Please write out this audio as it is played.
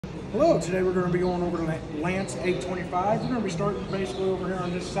Hello, today we're going to be going over to Lance 825. We're going to be starting basically over here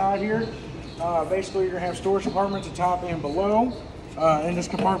on this side here. Basically, you're going to have storage compartments at top and below. In this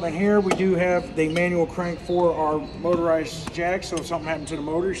compartment here, we do have the manual crank for our motorized jack, so if something happens to the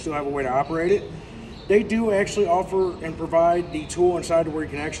motor, you still have a way to operate it. They do actually offer and provide the tool inside to where you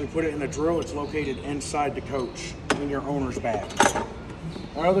can actually put it in the drill. It's located inside the coach in your owner's bag.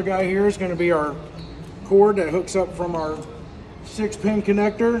 Our other guy here is going to be our cord that hooks up from our 6-pin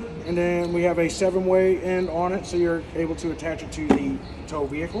connector, and then we have a 7-way end on it, so you're able to attach it to the tow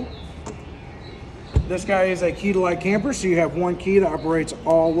vehicle. This guy is a key to light camper, so you have one key that operates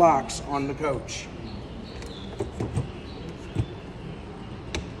all locks on the coach.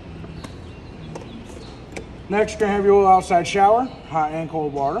 Next, you're going to have your little outside shower, hot and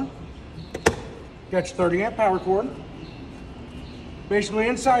cold water. Got your 30-amp power cord. Basically,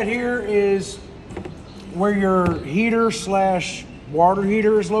 inside here is where your heater slash water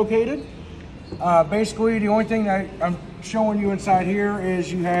heater is located. Basically, the only thing that I'm showing you inside here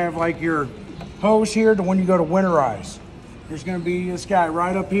is you have like your hose here to when you go to winterize. There's going to be this guy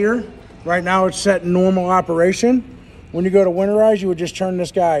right up here. Right now it's set in normal operation. When you go to winterize, you would just turn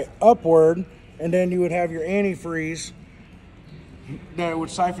this guy upward, and then you would have your antifreeze that would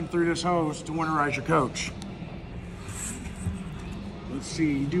siphon through this hose to winterize your coach. Let's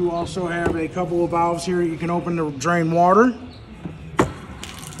see, you do also have a couple of valves here you can open to drain water.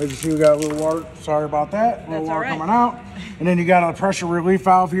 As you see, we got a little water. Sorry about that. A little water coming out. And then you got a pressure relief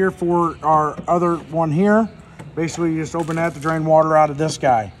valve here for our other one here. Basically, you just open that to drain water out of this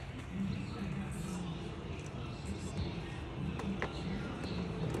guy.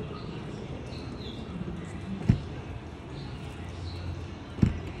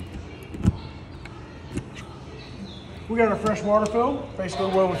 We got a fresh water fill,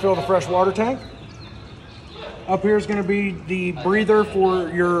 basically where we fill the fresh water tank. Up here is going to be the breather for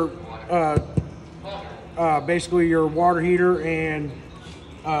your, basically your water heater and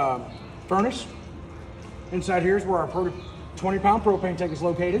furnace. Inside here is where our 20-pound propane tank is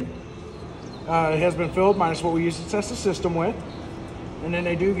located. It has been filled minus what we use to test the system with. And then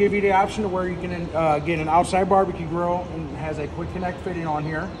they do give you the option to where you can get an outside barbecue grill, and has a quick connect fitting on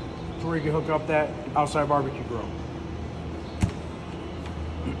here to where you can hook up that outside barbecue grill.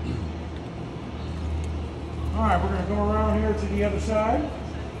 All right, we're going to go around here to the other side.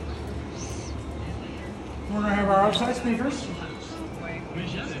 We're going to have our outside speakers.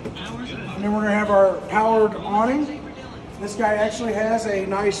 And then we're going to have our powered awning. This guy actually has a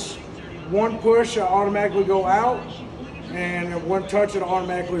nice one push, automatically go out, and one touch, it'll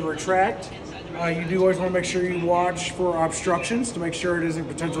automatically retract. You do always want to make sure you watch for obstructions to make sure it isn't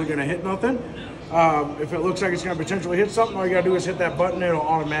potentially going to hit nothing. If it looks like it's going to potentially hit something, all you got to do is hit that button, and it'll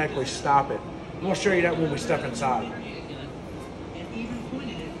automatically stop it. We'll show you that when we step inside.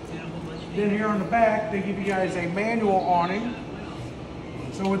 Then here on the back, they give you guys a manual awning.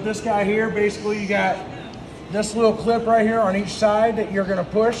 So with this guy here, basically you got this little clip right here on each side that you're going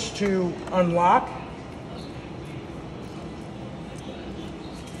to push to unlock.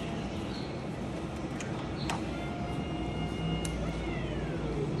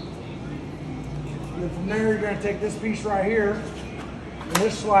 And from there, you're going to take this piece right here, and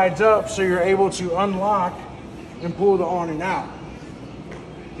this slides up so you're able to unlock and pull the awning out.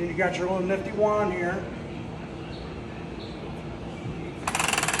 Then you got your little nifty wand here.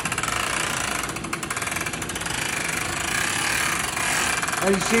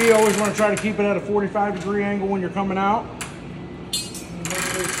 As you see, you always want to try to keep it at a 45-degree angle when you're coming out. And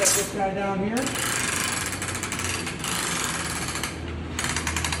basically set this guy down here.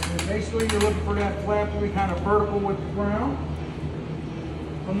 And basically you're looking for that flap to be kind of vertical with the ground.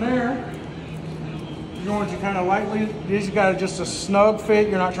 From there, you're going to kind of lightly, these you got just a snug fit.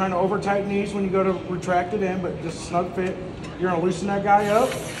 You're not trying to over tighten these when you go to retract it in, but just a snug fit. You're going to loosen that guy up.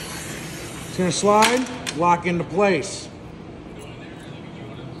 It's going to slide, lock into place.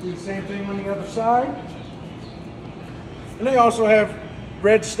 Do the same thing on the other side. And they also have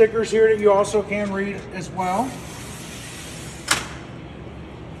red stickers here that you also can read as well.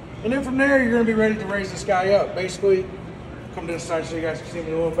 And then from there, you're going to be ready to raise this guy up. Basically, come to this side so you guys can see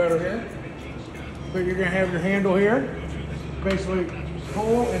me a little better here. But you're going to have your handle here. Basically,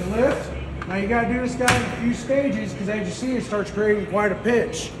 pull and lift. Now you got to do this guy in a few stages, because as you see, it starts creating quite a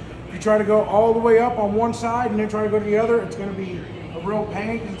pitch. If you try to go all the way up on one side and then try to go to the other, it's going to be a real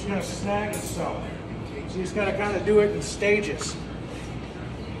pain, because it's going to snag itself. So you just got to kind of do it in stages.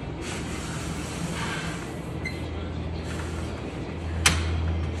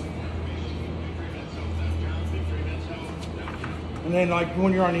 And then like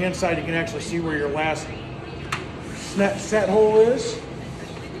when you're on the inside, you can actually see where your last set hole is.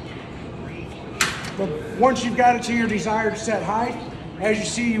 But once you've got it to your desired set height, as you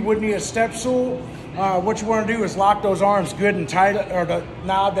see, you would need a step stool. What you want to do is lock those arms good and tight, or the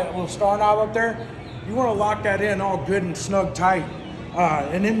knob, that little star knob up there. You want to lock that in all good and snug tight,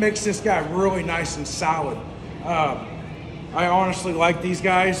 and it makes this guy really nice and solid. I honestly like these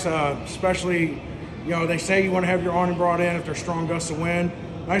guys, especially, you know, they say you want to have your awning brought in if there's strong gusts of wind.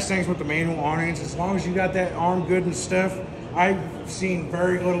 Nice things with the manual awnings, as long as you got that arm good and stiff, I've seen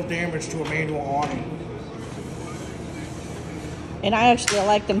very little damage to a manual awning. And I actually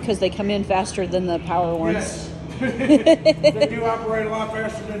like them because they come in faster than the power ones. Yes. They do operate a lot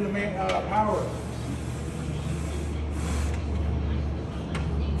faster than the power.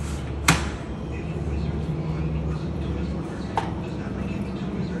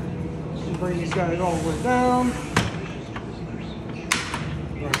 Bring these guys all the way down,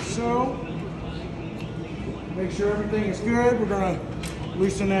 like so. Make sure everything is good. We're gonna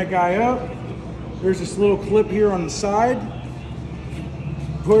loosen that guy up. There's this little clip here on the side.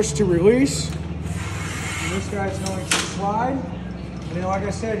 Push to release. And this guy's going to slide. And then, like I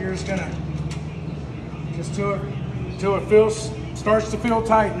said, you're just gonna, just till it starts to feel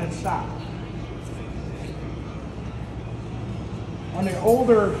tight, and then stop. On the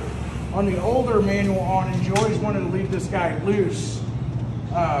older manual awnings, you always wanted to leave this guy loose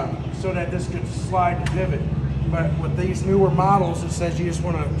so that this could slide and pivot. But with these newer models, it says you just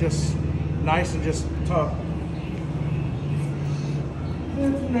want to just nice and just tough.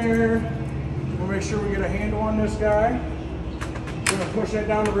 And from there, we'll make sure we get a handle on this guy. We're going to push that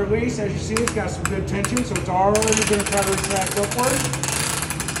down to release. As you see, it's got some good tension, so it's already going to try to retract upward.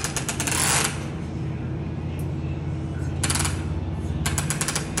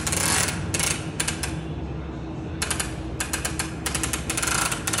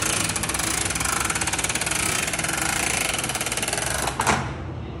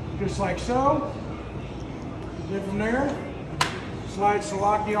 Just like so. Then from there, slides to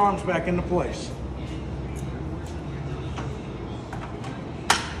lock the arms back into place.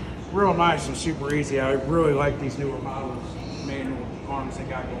 Real nice and super easy. I really like these newer models, manual arms they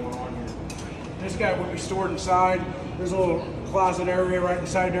got going on here. This guy will be stored inside. There's a little closet area right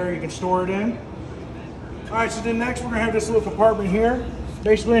inside there you can store it in. All right, so then next we're gonna have this little compartment here.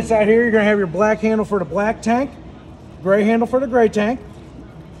 Basically inside here, you're gonna have your black handle for the black tank, gray handle for the gray tank.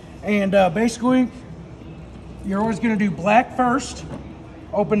 And basically, you're always going to do black first.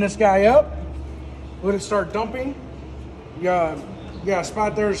 Open this guy up. Let it start dumping. You got a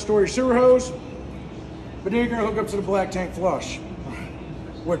spot there to store your sewer hose. But then you're going to hook up to the black tank flush,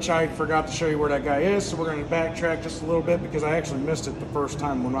 which I forgot to show you where that guy is. So we're going to backtrack just a little bit because I actually missed it the first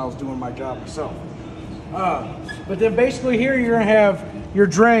time when I was doing my job myself. But then basically here you're going to have your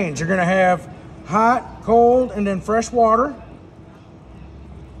drains. You're going to have hot, cold, and then fresh water.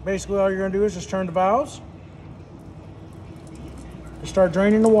 Basically, all you're going to do is just turn the valves and start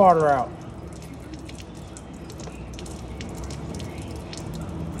draining the water out.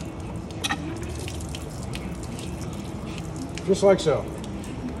 Just like so.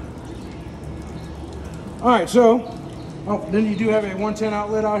 All right, so then you do have a 110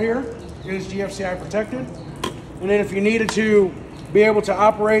 outlet out here. It is GFCI protected. And then if you needed to be able to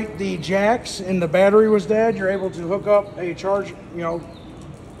operate the jacks and the battery was dead, you're able to hook up a charge, you know,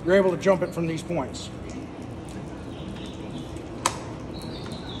 you're able to jump it from these points.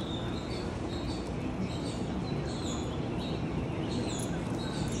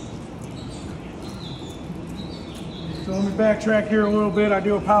 So let me backtrack here a little bit. I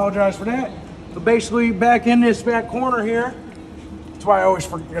do apologize for that. But basically, back in this back corner here, that's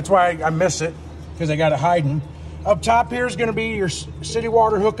why I miss it, because I got it hiding. Up top here is going to be your city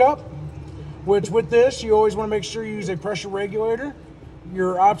water hookup, which with this, you always want to make sure you use a pressure regulator.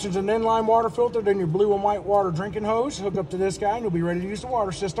 Your options: an inline water filter, then your blue and white water drinking hose. Hook up to this guy and you'll be ready to use the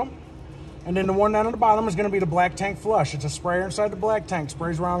water system. And then the one down at the bottom is going to be the black tank flush. It's a sprayer inside the black tank,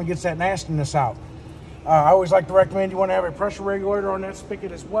 sprays around and gets that nastiness out. I always like to recommend you want to have a pressure regulator on that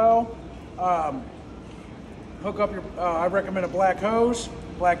spigot as well. Hook up your, I recommend a black hose,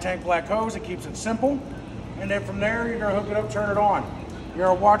 black tank, black hose. It keeps it simple. And then from there, you're going to hook it up, turn it on. You're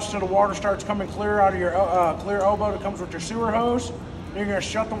going to watch till the water starts coming clear out of your clear elbow that comes with your sewer hose. You're going to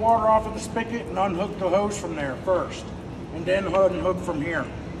shut the water off of the spigot and unhook the hose from there first, and then unhook from here.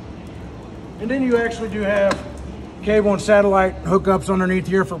 And then you actually do have cable and satellite hookups underneath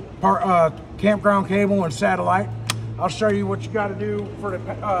here for campground cable and satellite. I'll show you what you got to do for the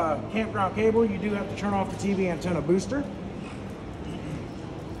campground cable. You do have to turn off the TV antenna booster.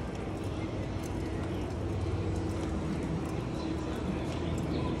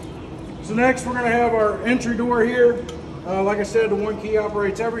 So next we're going to have our entry door here. Like I said, the one key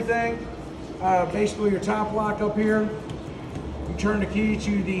operates everything. Basically your top lock up here, you turn the key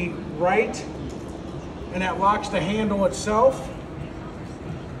to the right, and that locks the handle itself.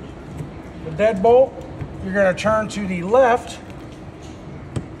 The deadbolt, you're going to turn to the left,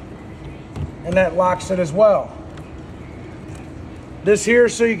 and that locks it as well. This here,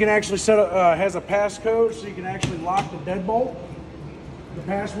 so you can actually set has a passcode, so you can actually lock the deadbolt. The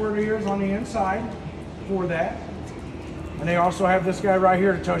password here is on the inside for that. And they also have this guy right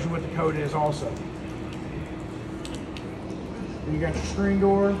here that tells you what the code is also. And you got your screen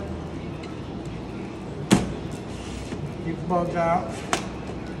door. Keep the bugs out.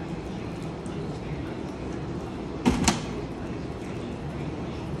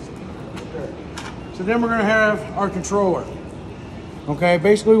 So then we're going to have our controller. Okay,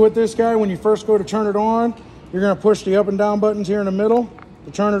 basically with this guy, when you first go to turn it on, you're going to push the up and down buttons here in the middle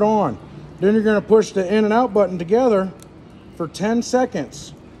to turn it on. Then you're going to push the in and out button together for 10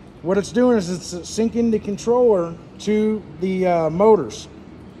 seconds. What it's doing is it's syncing the controller to the motors.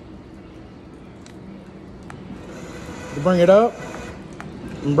 You bring it up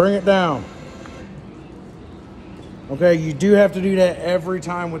and bring it down. Okay, you do have to do that every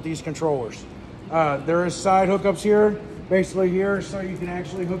time with these controllers. There is side hookups here, basically here, so you can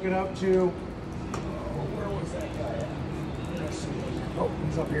actually hook it up to, where was that guy at? Oh,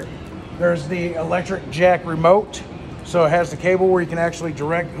 he's up here. There's the electric jack remote. So it has the cable where you can actually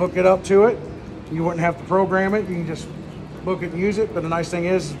direct hook it up to it. You wouldn't have to program it. You can just book it and use it. But the nice thing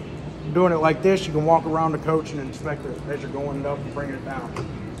is, doing it like this, you can walk around the coach and inspect it as you're going it up and bringing it down.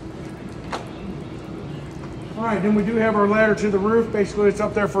 All right, then we do have our ladder to the roof. Basically, it's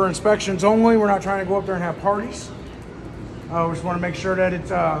up there for inspections only. We're not trying to go up there and have parties. We just want to make sure that it's,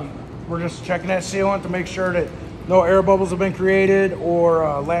 we're just checking that sealant to make sure that no air bubbles have been created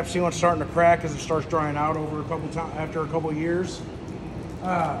or lap sealant starting to crack as it starts drying out over a couple times after a couple of years.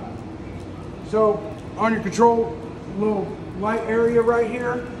 So on your control little light area right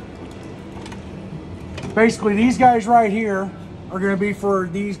here, basically these guys right here are going to be for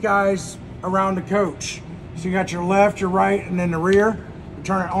these guys around the coach. So you got your left, your right, and then the rear. You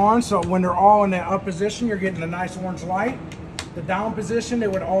turn it on, so when they're all in that up position, you're getting a nice orange light. The down position, they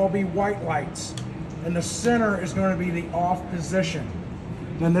would all be white lights. And the center is going to be the off position.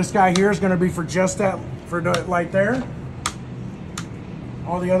 Then this guy here is going to be for just that, for the light there.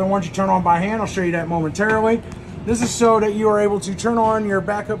 All the other ones you turn on by hand. I'll show you that momentarily. This is so that you are able to turn on your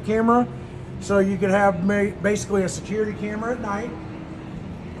backup camera, so you could have basically a security camera at night.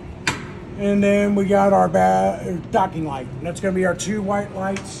 And then we got our docking light. And that's going to be our 2 white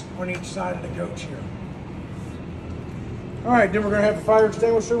lights on each side of the coach here. All right, then we're going to have the fire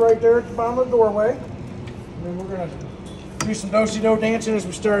extinguisher right there at the bottom of the doorway. And then we're going to do some do-si-do dancing as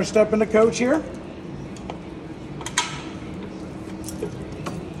we start to step in the coach here.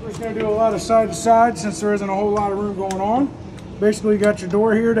 We're just going to do a lot of side to side since there isn't a whole lot of room going on. Basically, you got your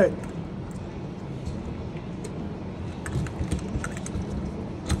door here that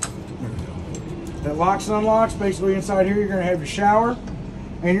locks and unlocks. Basically, inside here, you're going to have your shower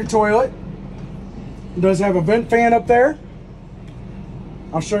and your toilet. It does have a vent fan up there.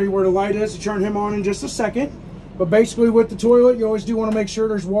 I'll show you where the light is to turn him on in just a second. But basically with the toilet, you always do want to make sure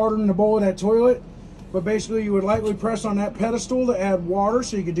there's water in the bowl of that toilet. But basically you would lightly press on that pedestal to add water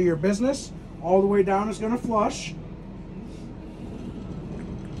so you can do your business. All the way down is going to flush.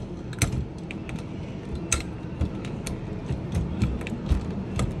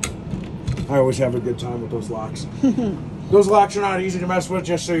 I always have a good time with those locks. Those locks are not easy to mess with,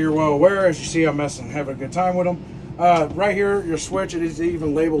 just so you're well aware. As you see, I'm having a good time with them. Right here, your switch, it is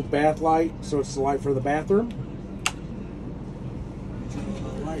even labeled bath light, so it's the light for the bathroom.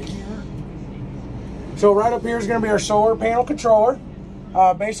 Right here. So right up here is going to be our solar panel controller.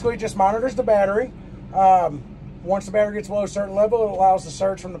 Basically, just monitors the battery. Once the battery gets below a certain level, it allows the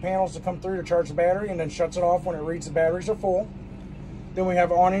surge from the panels to come through to charge the battery, and then shuts it off when it reads the batteries are full. Then we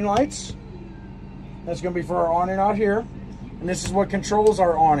have awning lights. That's going to be for our awning out here, and this is what controls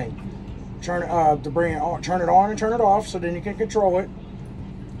our awning. Turn to bring it on, turn it on and turn it off, so then you can control it.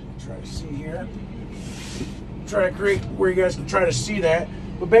 Try to see here. Try to create where you guys can try to see that.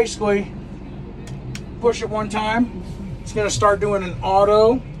 But basically, push it one time, it's going to start doing an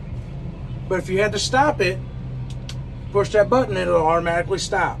auto. But if you had to stop it, push that button, it'll automatically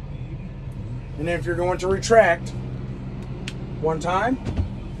stop. And then if you're going to retract one time,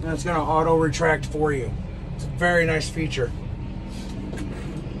 then it's going to auto retract for you. It's a very nice feature.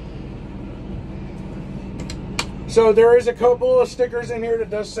 So there is a couple of stickers in here that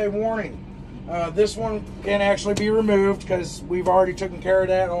does say warning. This one can actually be removed because we've already taken care of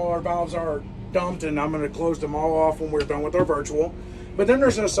that. All our valves are dumped, and I'm going to close them all off when we're done with our virtual. But then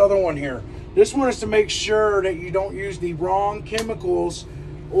there's this other one here. This one is to make sure that you don't use the wrong chemicals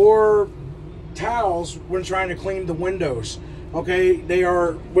or towels when trying to clean the windows. Okay, they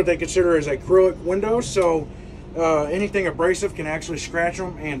are what they consider as acrylic windows, so anything abrasive can actually scratch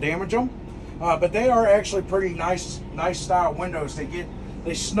them and damage them. But they are actually pretty nice style windows.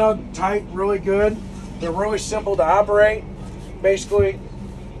 They snug tight really good. They're really simple to operate. Basically,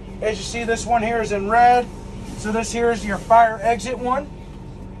 as you see, this one here is in red. So this here is your fire exit one.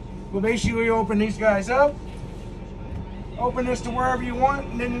 We'll basically open these guys up. Open this to wherever you want,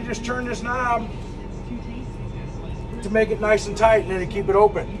 and then you just turn this knob to make it nice and tight, and then you keep it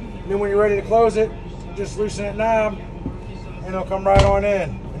open. And then when you're ready to close it, just loosen that knob, and it'll come right on in.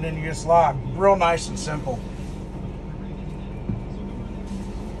 And then you just lock. Real nice and simple.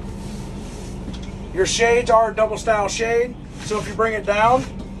 Your shades are a double style shade, so if you bring it down,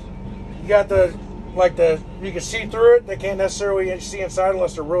 you got you can see through it. They can't necessarily see inside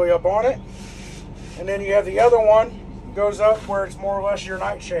unless they're really up on it. And then you have the other one, goes up where it's more or less your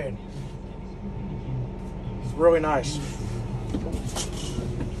nightshade. It's really nice.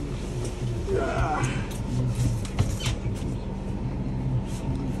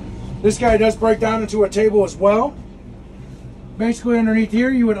 This guy does break down into a table as well. Basically underneath here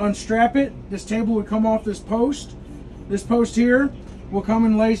you would unstrap it. This table would come off this post. This post here will come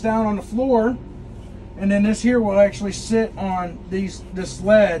and lays down on the floor, and then this here will actually sit on this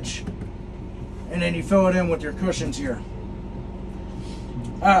ledge, and then you fill it in with your cushions here.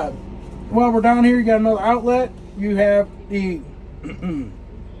 While we're down here, you got another outlet. You have the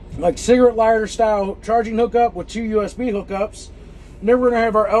like cigarette lighter style charging hookup with 2 USB hookups. And then we're going to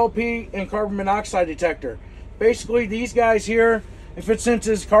have our LP and carbon monoxide detector. Basically, these guys here, if it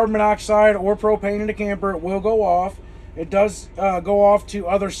senses carbon monoxide or propane in the camper, it will go off. It does go off to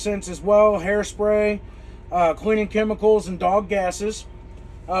other scents as well, hairspray, cleaning chemicals, and dog gases.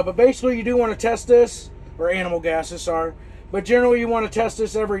 But basically, you do want to test this, or animal gases, sorry. But generally, you want to test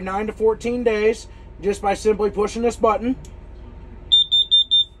this every 9 to 14 days, just by simply pushing this button.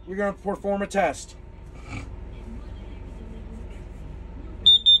 You're going to perform a test.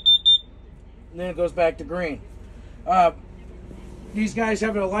 And then it goes back to green. These guys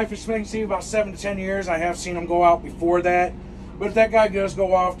have a life expectancy of about 7 to 10 years. I have seen them go out before that. But if that guy does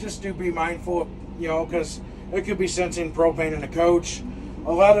go off, just do be mindful, because it could be sensing propane in the coach.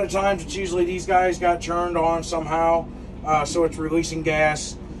 A lot of the times, it's usually these guys got turned on somehow, so it's releasing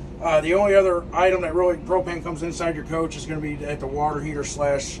gas. The only other item that really propane comes inside your coach is going to be at the water heater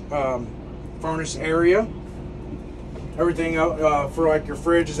slash furnace area. Everything for like your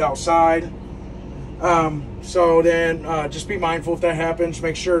fridge is outside. So then just be mindful if that happens.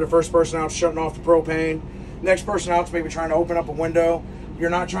 Make sure the first person out is shutting off the propane. Next person out is maybe trying to open up a window.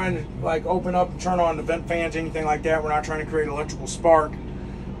 You're not trying to like open up and turn on the vent fans, anything like that. We're not trying to create an electrical spark.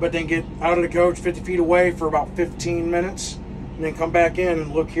 But then get out of the coach 50 feet away for about 15 minutes. And then come back in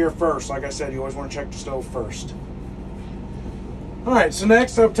and look here first. Like I said, you always want to check the stove first. Alright, so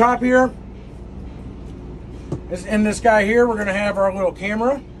next up top here is in this guy here, we're going to have our little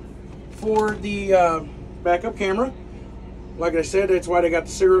camera for the backup camera. Like I said, that's why they got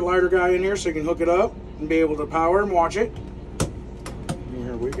the cigarette lighter guy in here, so you can hook it up and be able to power and watch it.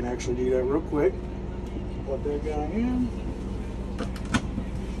 Here, we can actually do that real quick. Plug that guy in.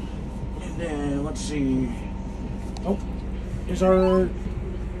 And then, let's see. Oh, here's our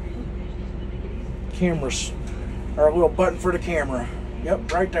cameras. Our little button for the camera.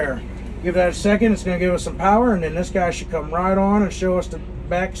 Yep, right there. Give that a second, it's going to give us some power, and then this guy should come right on and show us the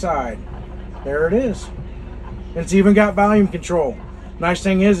back side. There it is. And it's even got volume control. Nice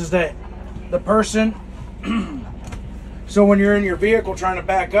thing is that the person, so when you're in your vehicle trying to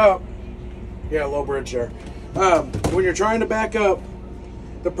back up, yeah, low bridge there. When you're trying to back up,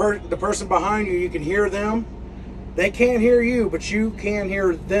 the person behind you, you can hear them. They can't hear you, but you can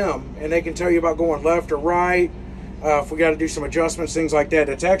hear them, and they can tell you about going left or right. If we got to do some adjustments, things like that.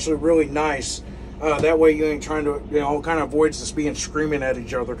 It's actually really nice. That way you ain't trying to, kind of avoids us being screaming at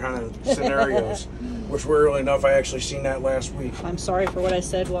each other kind of scenarios, which weirdly enough, I actually seen that last week. I'm sorry for what I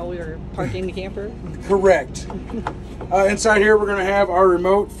said while we were parking the camper. Correct. Inside here, we're going to have our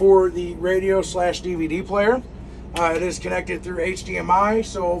remote for the radio slash DVD player. It is connected through HDMI,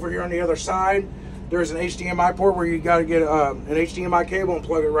 so over here on the other side, there's an HDMI port where you got to get an HDMI cable and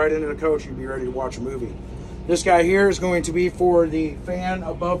plug it right into the coach. You'll be ready to watch a movie. This guy here is going to be for the fan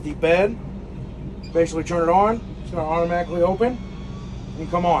above the bed. Basically turn it on, it's going to automatically open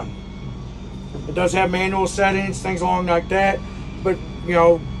and come on. It does have manual settings, things along like that, but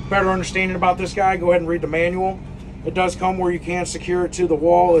better understanding about this guy, go ahead and read the manual. It does come where you can secure it to the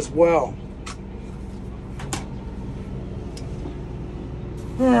wall as well.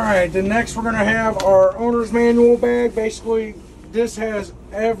 Alright, then next we're going to have our owner's manual bag. Basically, this has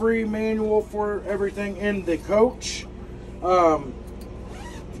every manual for everything in the coach.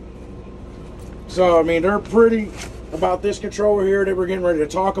 So, I mean, they're pretty about this controller here that we're getting ready to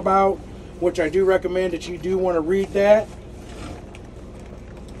talk about, which I do recommend that you do want to read that.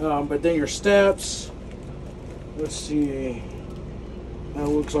 But then your steps, let's see, that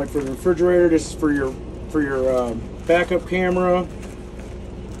looks like for the refrigerator. This is for your backup camera.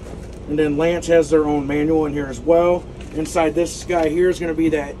 And then Lance has their own manual in here as well. Inside this guy here is going to be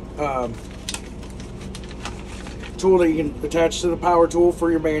that tool that you can attach to the power tool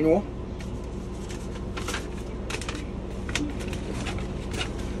for your manual.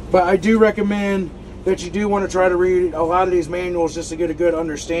 But I do recommend that you do want to try to read a lot of these manuals just to get a good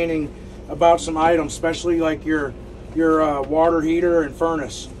understanding about some items, especially like your water heater and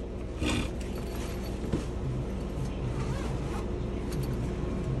furnace.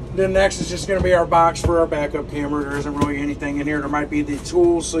 Then next is just going to be our box for our backup camera. There isn't really anything in here. There might be the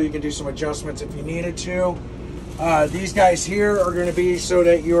tools so you can do some adjustments if you needed to. These guys here are going to be so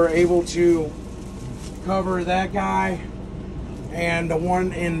that you are able to cover that guy and the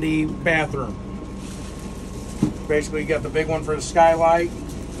one in the bathroom. Basically, you got the big one for the skylight,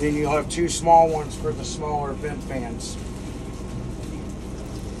 then you'll have two small ones for the smaller vent fans.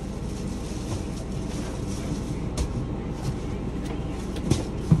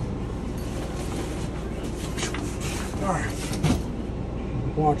 Alright,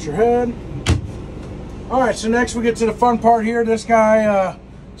 watch your head. Alright, so next we get to the fun part here. This guy,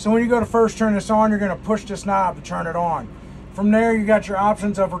 so when you go to first turn this on, you're going to push this knob to turn it on. From there, you got your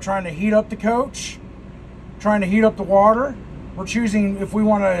options of we're trying to heat up the coach, trying to heat up the water. We're choosing if we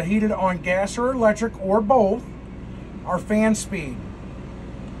want to heat it on gas or electric or both. Our fan speed.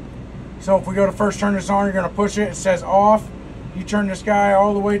 So if we go to first turn this on, you're going to push it. It says off. You turn this guy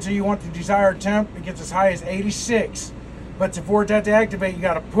all the way till you want the desired temp. It gets as high as 86. But for that to activate, you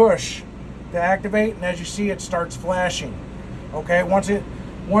got to push to activate, and as you see, it starts flashing. Okay, once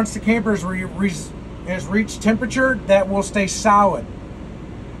the camper has reached temperature, that will stay solid.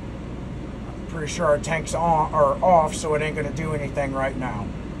 I'm pretty sure our tanks are off, so it ain't going to do anything right now.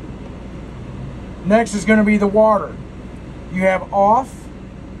 Next is going to be the water. You have off,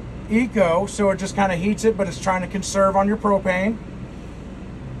 eco, so it just kind of heats it, but it's trying to conserve on your propane.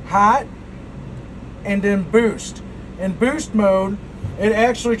 Hot, and then boost. In boost mode, it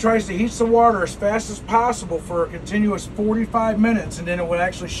actually tries to heat the water as fast as possible for a continuous 45 minutes, and then it will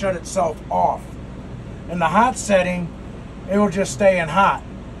actually shut itself off. In the hot setting, it will just stay in hot.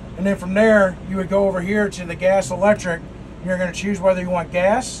 And then from there, you would go over here to the gas electric. You're going to choose whether you want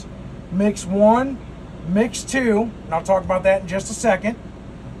gas, mix 1, mix 2, and I'll talk about that in just a second,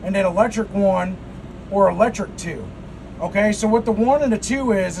 and then electric 1 or electric 2. Okay, so what the 1 and the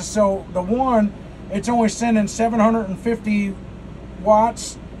 2 is so the 1, it's only sending 750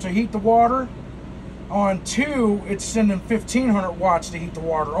 watts to heat the water. On 2, it's sending 1500 watts to heat the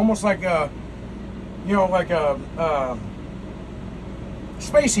water, almost like a, you know, like a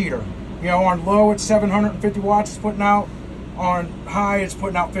space heater. You know, on low it's 750 watts it's putting out, on high it's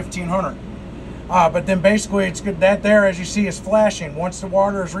putting out 1500. But then basically it's good that there, as you see, is flashing. Once the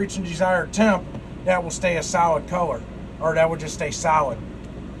water is reaching desired temp, that will stay a solid color, or that will just stay solid.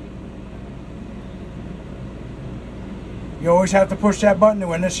 You always have to push that button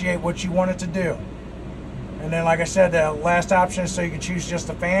to initiate what you want it to do. And then, like I said, the last option is so you can choose just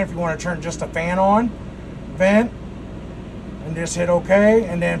a fan. If you want to turn just a fan on, vent, and just hit OK.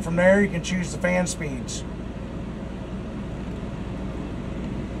 And then from there, you can choose the fan speeds.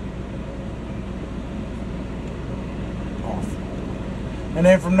 Off. And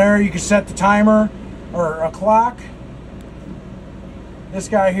then from there, you can set the timer or a clock. This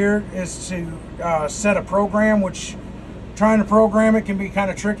guy here is to set a program, which trying to program it can be kind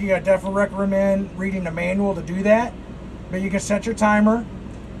of tricky. I definitely recommend reading the manual to do that. But you can set your timer,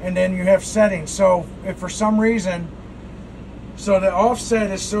 and then you have settings. So if for some reason, so the offset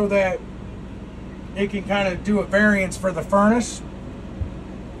is so that it can kind of do a variance for the furnace,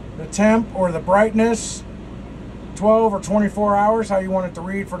 the temp or the brightness, 12 or 24 hours, how you want it to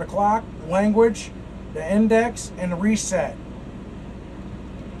read for the clock, language, the index, and the reset.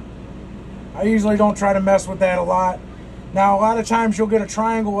 I usually don't try to mess with that a lot. Now, a lot of times you'll get a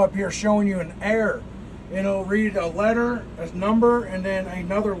triangle up here showing you an error. It'll read a letter, a number, and then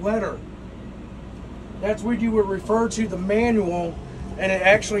another letter. That's what you would refer to the manual, and it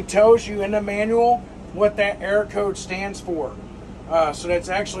actually tells you in the manual what that error code stands for. So that's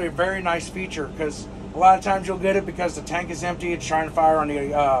actually a very nice feature, because a lot of times you'll get it because the tank is empty, it's trying to fire on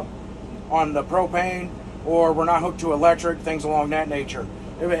the propane, or we're not hooked to electric, things along that nature.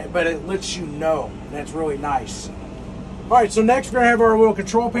 but it lets you know. That's really nice. All right, so next we're gonna have our little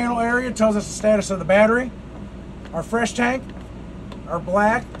control panel area. It tells us the status of the battery, our fresh tank, our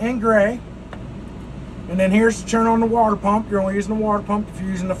black and gray. And then here's to turn on the water pump. You're only using the water pump if you're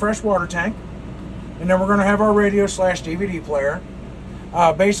using the fresh water tank. And then we're gonna have our radio / DVD player.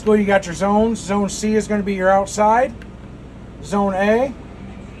 Basically, you got your zones. Zone C is gonna be your outside. Zone A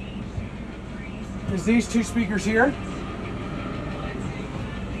is these two speakers here.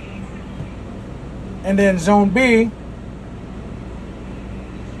 And then Zone B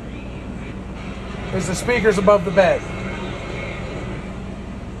is the speakers above the bed.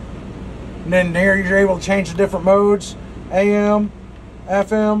 And then there you're able to change the different modes: AM,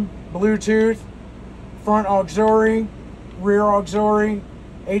 FM, Bluetooth, front auxiliary, rear auxiliary,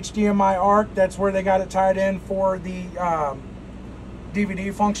 HDMI ARC. That's where they got it tied in for the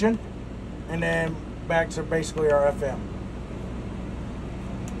DVD function. And then back to basically our FM.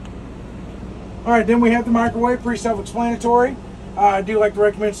 All right, then we have the microwave, pretty self-explanatory. I do like to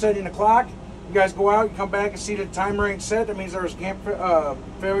recommend setting the clock. You guys go out, you come back and see the time range set. That means there was a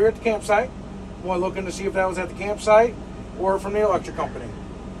failure at the campsite. We're looking to see if that was at the campsite or from the electric company.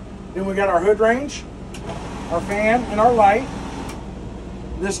 Then we got our hood range, our fan, and our light.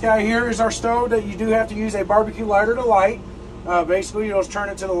 This guy here is our stove that you do have to use a barbecue lighter to light. Basically, you'll just turn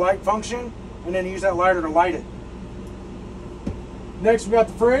it to the light function and then use that lighter to light it. Next, we got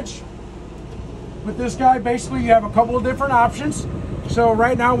the fridge. With this guy, basically, you have a couple of different options. So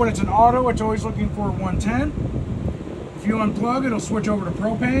right now, when it's an auto, it's always looking for 110. If you unplug, it'll switch over to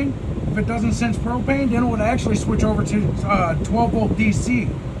propane. If it doesn't sense propane, then it would actually switch over to 12 volt DC.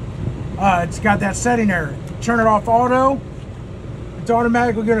 It's got that setting there. Turn it off auto. It's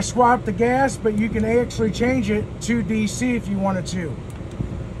automatically going to swap the gas, but you can actually change it to DC if you wanted to.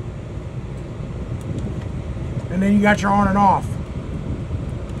 And then you got your on and off.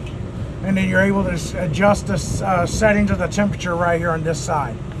 And then you're able to adjust the settings of the temperature right here on this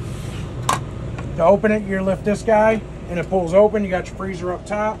side. To open it, you lift this guy and it pulls open. You got your freezer up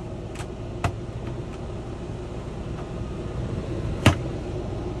top.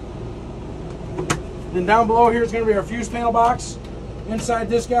 Then down below here is going to be our fuse panel box. Inside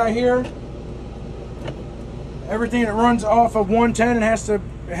this guy here, everything that runs off of 110 and has to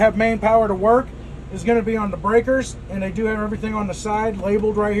have main power to work is going to be on the breakers, and they do have everything on the side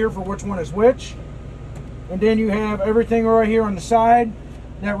labeled right here for which one is which. And then you have everything right here on the side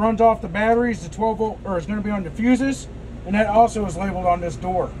that runs off the batteries. The 12 volt, or is going to be on the fuses, and that also is labeled on this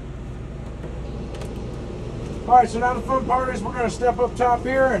door. All right, so now the fun part is we're going to step up top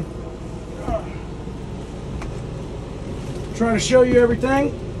here and try to show you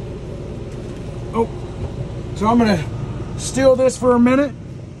everything. Oh, so I'm going to steal this for a minute.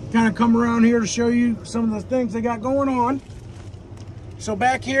 Kind of come around here to show you some of the things they got going on. So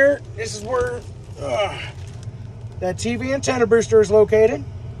back here, this is where that TV antenna booster is located.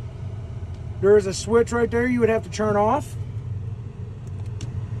 There is a switch right there you would have to turn off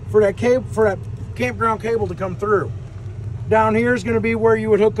for that cable, for that campground cable to come through. Down here is going to be where you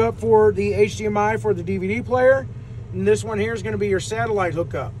would hook up for the HDMI for the DVD player, and this one here is going to be your satellite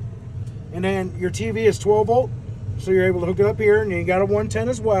hookup. And then your TV is 12 volt. So you're able to hook it up here, and you got a 110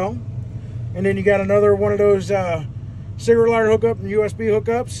 as well. And then you got another one of those cigarette lighter hookup and USB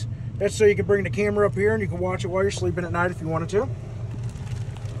hookups. That's so you can bring the camera up here and you can watch it while you're sleeping at night if you wanted to.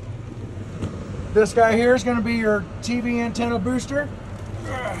 This guy here is going to be your TV antenna booster.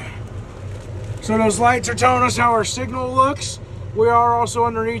 So those lights are telling us how our signal looks. We are also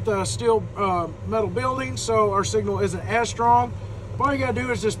underneath a steel metal building, so our signal isn't as strong. All you got to do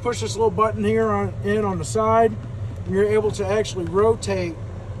is just push this little button here on the side. You're able to actually rotate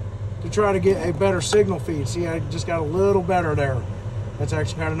to try to get a better signal feed. See, I just got a little better there. That's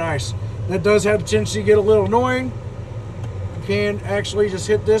actually kind of nice. That does have the tendency to get a little annoying. You can actually just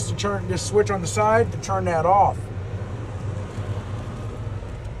hit this to turn this switch on the side to turn that off.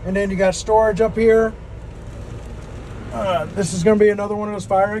 And then you got storage up here. This is going to be another one of those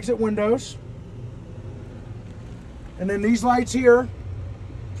fire exit windows. And then these lights here,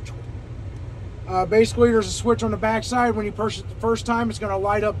 basically there's a switch on the back side. When you push it the first time, it's going to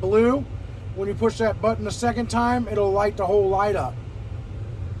light up blue. When you push that button the second time, it'll light the whole light up.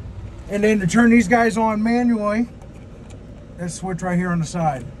 And then to turn these guys on manually, this switch right here on the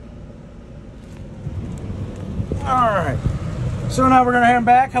side. All right, so now we're going to head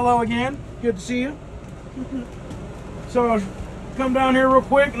back. Hello again, good to see you. So I'll come down here real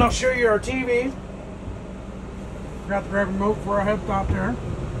quick and I'll show you our TV. Forgot to grab a remote before I head top there.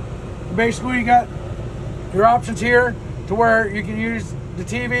 Basically, you got your options here to where you can use the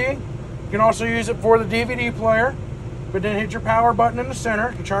TV. You can also use it for the DVD player. but then hit your power button in the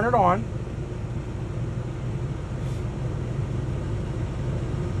center to turn it on.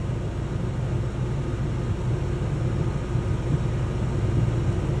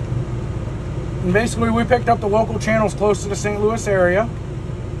 And basically, we picked up the local channels close to the St. Louis area.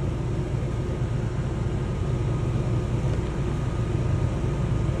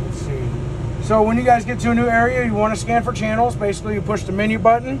 Let's see. So when you guys get to a new area, you want to scan for channels. Basically, you push the menu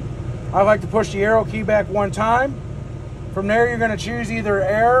button. I like to push the arrow key back one time. From there, you're going to choose either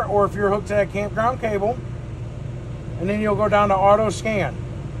air or if you're hooked to that campground cable. And then you'll go down to auto scan.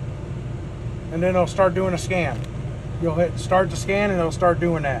 And then it'll start doing a scan. You'll hit start to scan and it'll start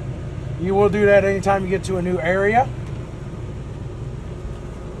doing that. You will do that anytime you get to a new area,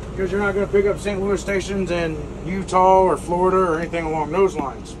 because you're not going to pick up St. Louis stations in Utah or Florida or anything along those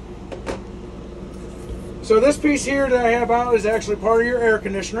lines. So this piece here that I have out is actually part of your air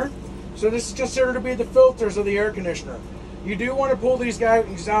conditioner. So this is considered to be the filters of the air conditioner. You do want to pull these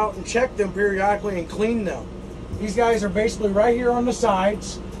guys out and check them periodically and clean them. These guys are basically right here on the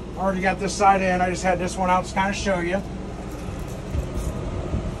sides. I already got this side in. I just had this one out to kind of show you.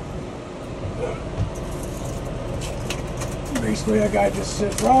 Basically, that guy just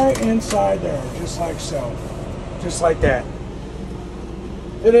sits right inside there, just like so. Just like that.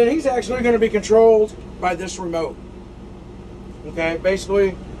 And then he's actually going to be controlled by this remote. Okay, basically,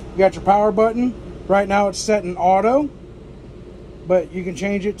 you got your power button. Right now it's set in auto, but you can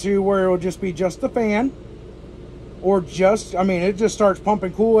change it to where it'll just be just the fan. Or just, I mean, it just starts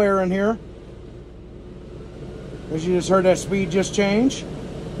pumping cool air in here. As you just heard that speed just change.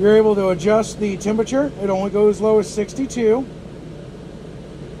 You're able to adjust the temperature. It only goes as low as 62.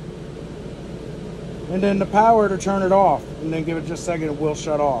 And then the power to turn it off. And then give it just a second, it will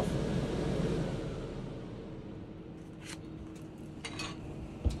shut off.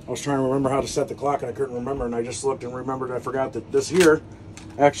 I was trying to remember how to set the clock and I couldn't remember, and I just looked and remembered I forgot that this here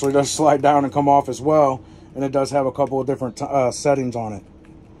actually does slide down and come off as well. And it does have a couple of different settings on it.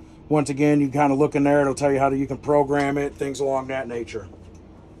 Once again, you kind of look in there, it'll tell you how you can program it, things along that nature.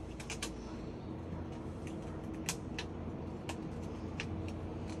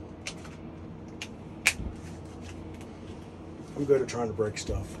 I'm good at trying to break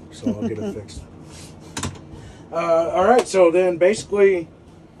stuff, so I'll get it fixed. All right, so then basically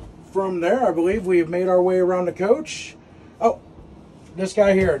from there, I believe we have made our way around the coach. Oh, this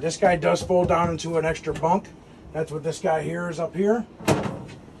guy here. This guy does fold down into an extra bunk. That's what this guy here is up here.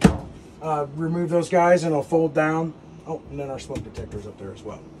 Remove those guys and it'll fold down. Oh, and then our smoke detector's up there as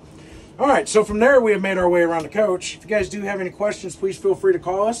well. All right, so from there, we have made our way around the coach. If you guys do have any questions, please feel free to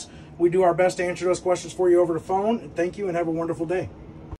call us. We do our best to answer those questions for you over the phone. And thank you and have a wonderful day.